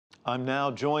I'm now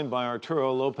joined by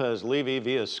Arturo Lopez Levy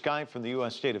via Skype from the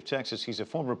U.S. state of Texas. He's a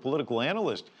former political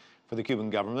analyst for the Cuban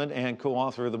government and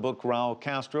co-author of the book Raul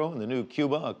Castro and the New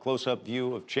Cuba, A Close-Up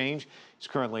View of Change. He's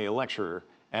currently a lecturer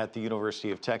at the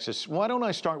University of Texas. Why don't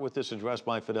I start with this address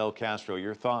by Fidel Castro?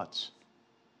 Your thoughts?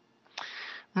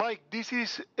 Mike, this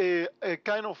is a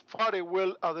kind of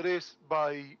farewell address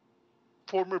by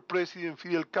former President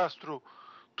Fidel Castro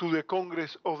to the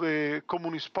Congress of the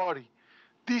Communist Party.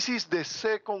 This is the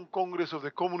second Congress of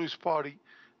the Communist Party,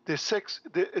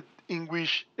 in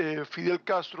which Fidel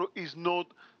Castro is not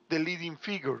the leading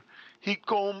figure. He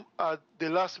come at the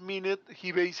last minute.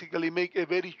 He basically make a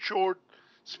very short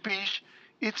speech.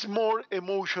 It's more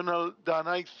emotional than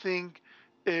I think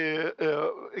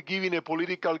giving a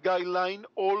political guideline,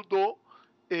 although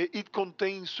it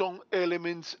contains some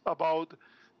elements about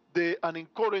an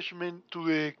encouragement to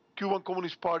the Cuban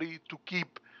Communist Party to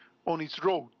keep on its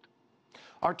road.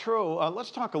 Arturo, let's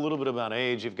talk a little bit about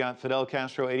age. You've got Fidel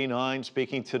Castro, 89,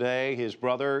 speaking today. His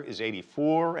brother is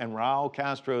 84, and Raul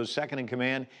Castro's second in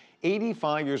command,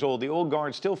 85 years old. The old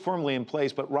guard still firmly in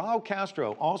place, but Raul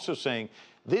Castro also saying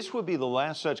this would be the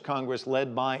last such Congress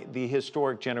led by the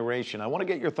historic generation. I want to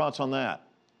get your thoughts on that.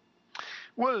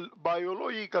 Well,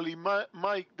 biologically,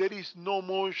 Mike, there is no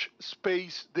much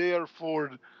space there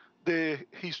for the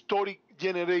historic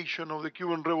generation of the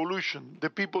Cuban Revolution, the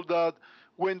people that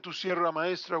went to Sierra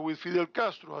Maestra with Fidel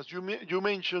Castro. As you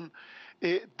mentioned,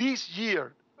 this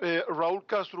year, Raul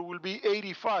Castro will be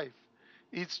 85.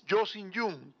 It's just in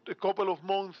June, a couple of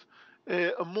months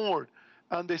more.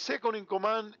 And the second in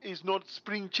command is not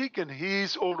spring chicken. He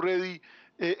is already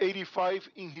 85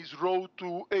 in his road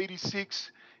to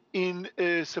 86 in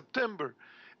September.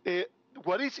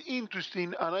 What is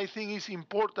interesting, and I think is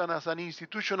important as an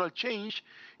institutional change,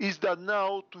 is that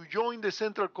now to join the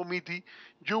Central Committee,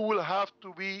 you will have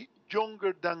to be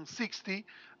younger than 60,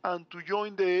 and to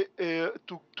join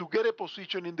to get a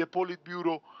position in the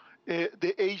Politburo,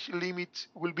 the age limit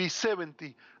will be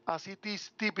 70, as it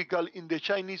is typical in the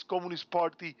Chinese Communist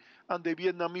Party and the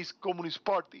Vietnamese Communist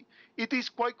Party. It is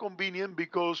quite convenient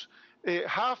because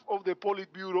half of the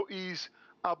Politburo is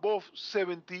above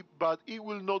 70, but it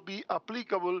will not be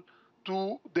applicable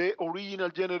to the original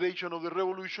generation of the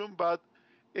revolution, but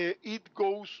it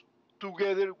goes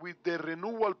together with the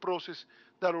renewal process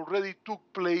that already took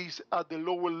place at the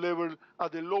lower level,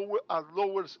 at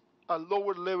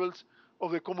lower levels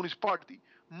of the Communist Party.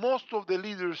 Most of the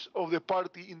leaders of the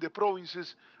party in the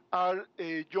provinces are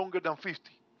younger than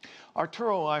 50.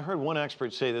 Arturo, I heard one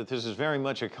expert say that this is very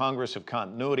much a Congress of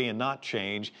continuity and not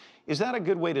change. Is that a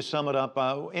good way to sum it up?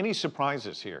 Any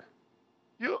surprises here?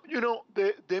 You know,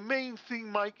 the main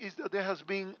thing, Mike, is that there has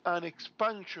been an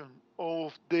expansion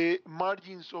of the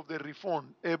margins of the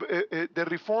reform. The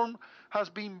reform has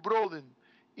been broadened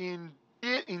in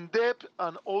depth,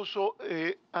 and also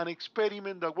an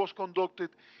experiment that was conducted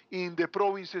in the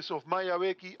provinces of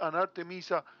Mayabeque and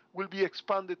Artemisa will be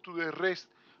expanded to the rest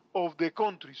of the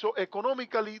country. So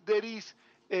economically, there is,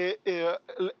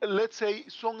 let's say,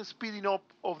 some speeding up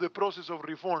of the process of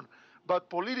reform. But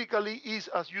politically is,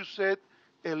 as you said,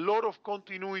 a lot of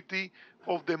continuity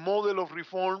of the model of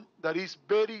reform that is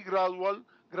very gradual,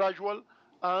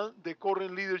 and the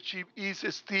current leadership is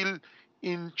still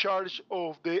in charge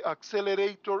of the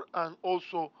accelerator and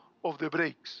also of the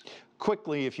brakes.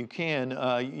 Quickly, if you can,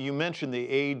 you mentioned the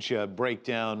age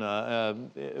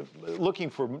breakdown. Looking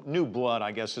for new blood,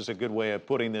 I guess, is a good way of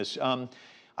putting this.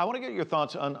 I want to get your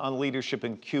thoughts on leadership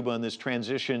in Cuba and this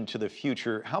transition to the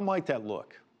future. How might that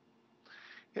look?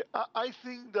 I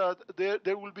think that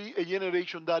there will be a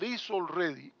generation that is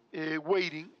already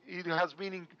waiting. It has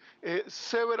been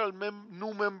several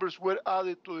new members were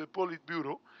added to the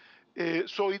Politburo.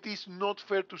 So it is not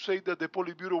fair to say that the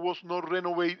Politburo was not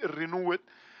renewed,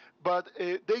 but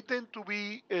they tend to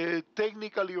be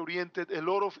technically oriented, a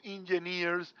lot of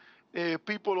engineers,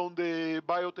 people on the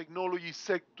biotechnology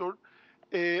sector,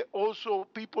 also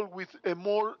people with a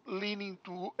more leaning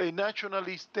to a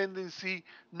nationalist tendency,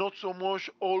 not so much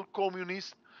all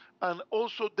communist, and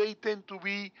also they tend to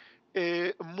be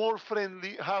more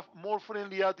friendly, have more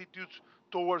friendly attitudes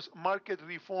towards market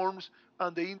reforms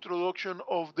and the introduction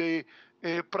of the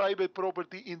private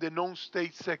property in the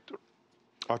non-state sector.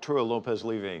 Arturo Lopez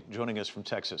Levy joining us from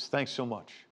Texas. Thanks so much.